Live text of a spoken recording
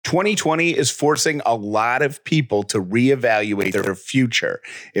2020 is forcing a lot of people to reevaluate their future.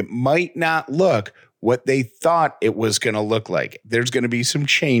 It might not look what they thought it was going to look like. There's going to be some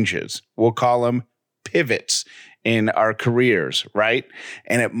changes. We'll call them pivots in our careers, right?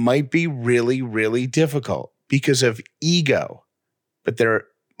 And it might be really, really difficult because of ego. But there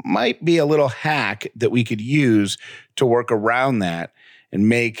might be a little hack that we could use to work around that and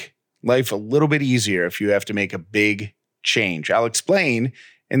make life a little bit easier if you have to make a big change. I'll explain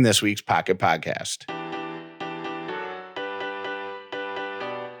in this week's Pocket Podcast.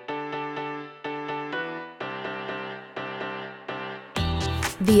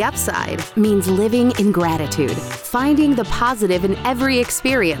 The Upside means living in gratitude, finding the positive in every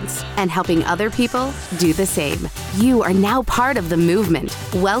experience, and helping other people do the same. You are now part of the movement.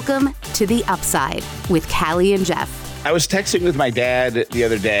 Welcome to The Upside with Callie and Jeff. I was texting with my dad the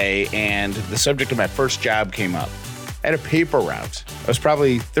other day, and the subject of my first job came up. I had a paper route. I was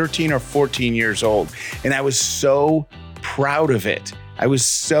probably 13 or 14 years old, and I was so proud of it. I was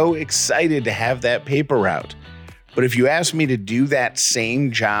so excited to have that paper route. But if you asked me to do that same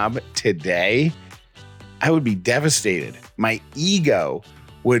job today, I would be devastated. My ego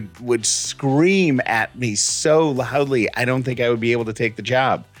would scream at me so loudly, I don't think I would be able to take the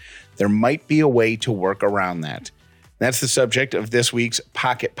job. There might be a way to work around that. That's the subject of this week's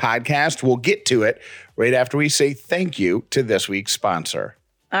Pocket Podcast. We'll get to it right after we say thank you to this week's sponsor.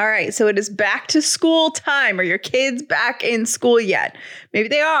 All right, so it is back to school time. Are your kids back in school yet? Maybe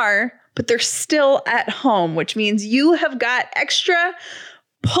they are, but they're still at home, which means you have got extra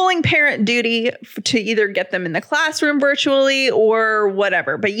pulling parent duty to either get them in the classroom virtually or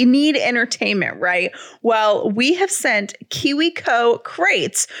whatever, but you need entertainment, right? Well, we have sent KiwiCo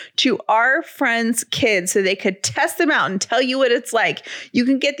crates to our friends' kids so they could test them out and tell you what it's like. You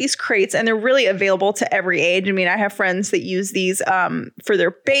can get these crates and they're really available to every age. I mean, I have friends that use these for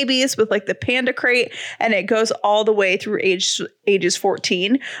their babies with like the Panda crate, and it goes all the way through ages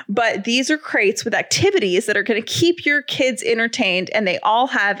 14. But these are crates with activities that are going to keep your kids entertained, and they all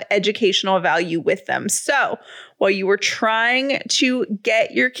have educational value with them. So while you were trying to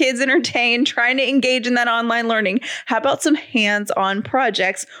get your kids entertained, trying to engage in that online learning, how about some hands-on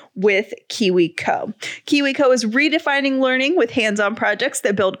projects with KiwiCo? KiwiCo is redefining learning with hands-on projects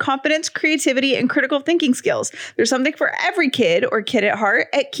that build confidence, creativity, and critical thinking skills. There's something for every kid or kid at heart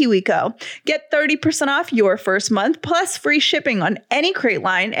at KiwiCo. Get 30% off your first month plus free shipping on any crate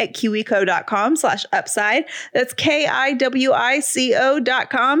line at kiwico.com/upside. That's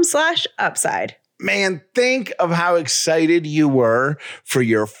KIWICO.com/upside. Man, think of how excited you were for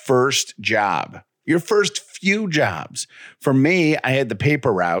your first job, your first few jobs. For me, I had the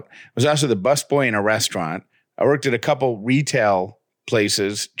paper route. I was also the busboy in a restaurant. I worked at a couple retail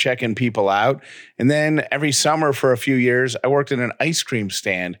places, checking people out. And then every summer for a few years, I worked in an ice cream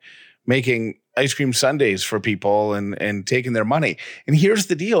stand, making ice cream sundaes for people and taking their money. And here's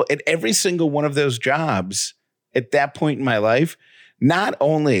the deal. At every single one of those jobs at that point in my life, not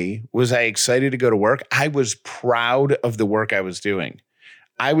only was I excited to go to work, I was proud of the work I was doing.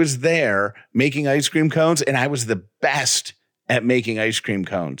 I was there making ice cream cones, and I was the best at making ice cream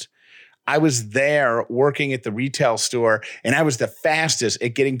cones. I was there working at the retail store, and I was the fastest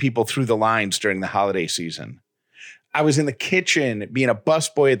at getting people through the lines during the holiday season. I was in the kitchen being a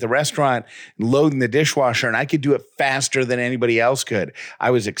busboy at the restaurant, loading the dishwasher, and I could do it faster than anybody else could.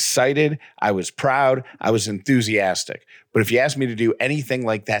 I was excited. I was proud. I was enthusiastic. But if you ask me to do anything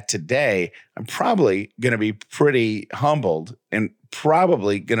like that today, I'm probably going to be pretty humbled and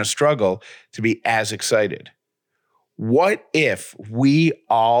probably going to struggle to be as excited. What if we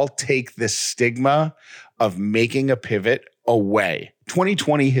all take the stigma of making a pivot away?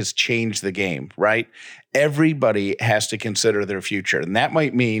 2020 has changed the game, right? Everybody has to consider their future. And that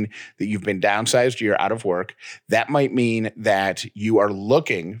might mean that you've been downsized, you're out of work. That might mean that you are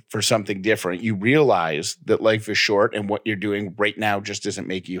looking for something different. You realize that life is short and what you're doing right now just doesn't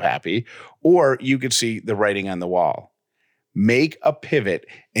make you happy. Or you could see the writing on the wall. Make a pivot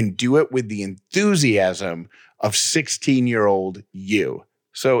and do it with the enthusiasm of 16-year-old you.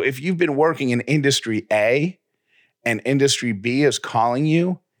 So if you've been working in industry A and industry B is calling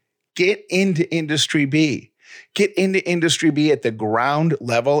you, get into industry B. Get into industry B at the ground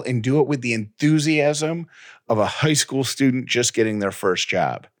level and do it with the enthusiasm of a high school student just getting their first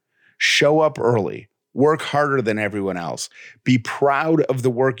job. Show up early. Work harder than everyone else. Be proud of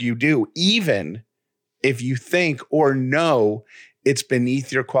the work you do, even if you think or know it's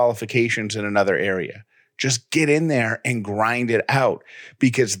beneath your qualifications in another area. Just get in there and grind it out,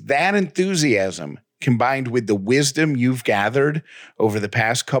 because that enthusiasm combined with the wisdom you've gathered over the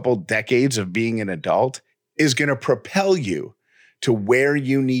past couple decades of being an adult is going to propel you to where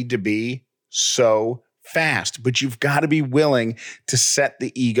you need to be so fast, but you've got to be willing to set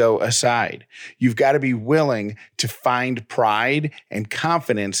the ego aside. You've got to be willing to find pride and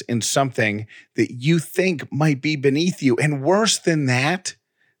confidence in something that you think might be beneath you. And worse than that,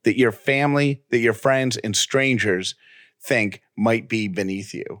 that your family, that your friends and strangers think might be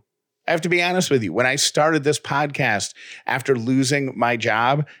beneath you. I have to be honest with you. When I started this podcast after losing my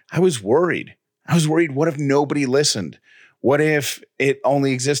job, I was worried. What if nobody listened? What if it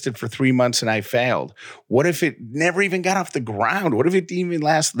only existed for 3 months and I failed? What if it never even got off the ground? What if it didn't even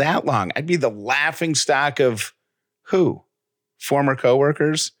last that long? I'd be the laughing stock of who? Former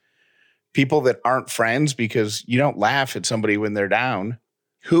coworkers? People that aren't friends, because you don't laugh at somebody when they're down.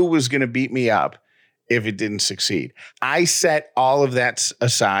 Who was going to beat me up if it didn't succeed? I set all of that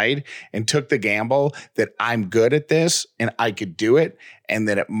aside and took the gamble that I'm good at this and I could do it, and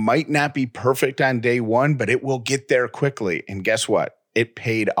that it might not be perfect on day one, but it will get there quickly. And guess what? It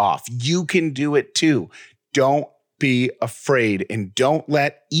paid off. You can do it too. Don't be afraid, and don't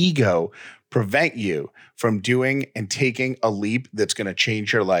let ego prevent you from doing and taking a leap that's going to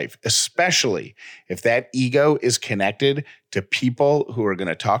change your life, especially if that ego is connected to people who are going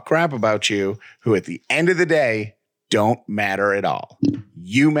to talk crap about you, who at the end of the day don't matter at all.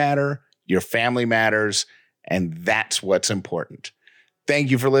 You matter, your family matters, and that's what's important.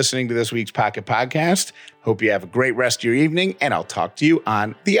 Thank you for listening to this week's Pocket Podcast. Hope you have a great rest of your evening, and I'll talk to you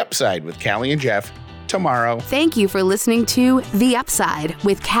on The Upside with Callie and Jeff tomorrow. Thank you for listening to The Upside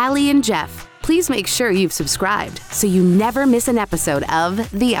with Callie and Jeff. Please make sure you've subscribed so you never miss an episode of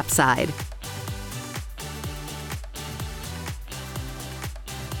The Upside.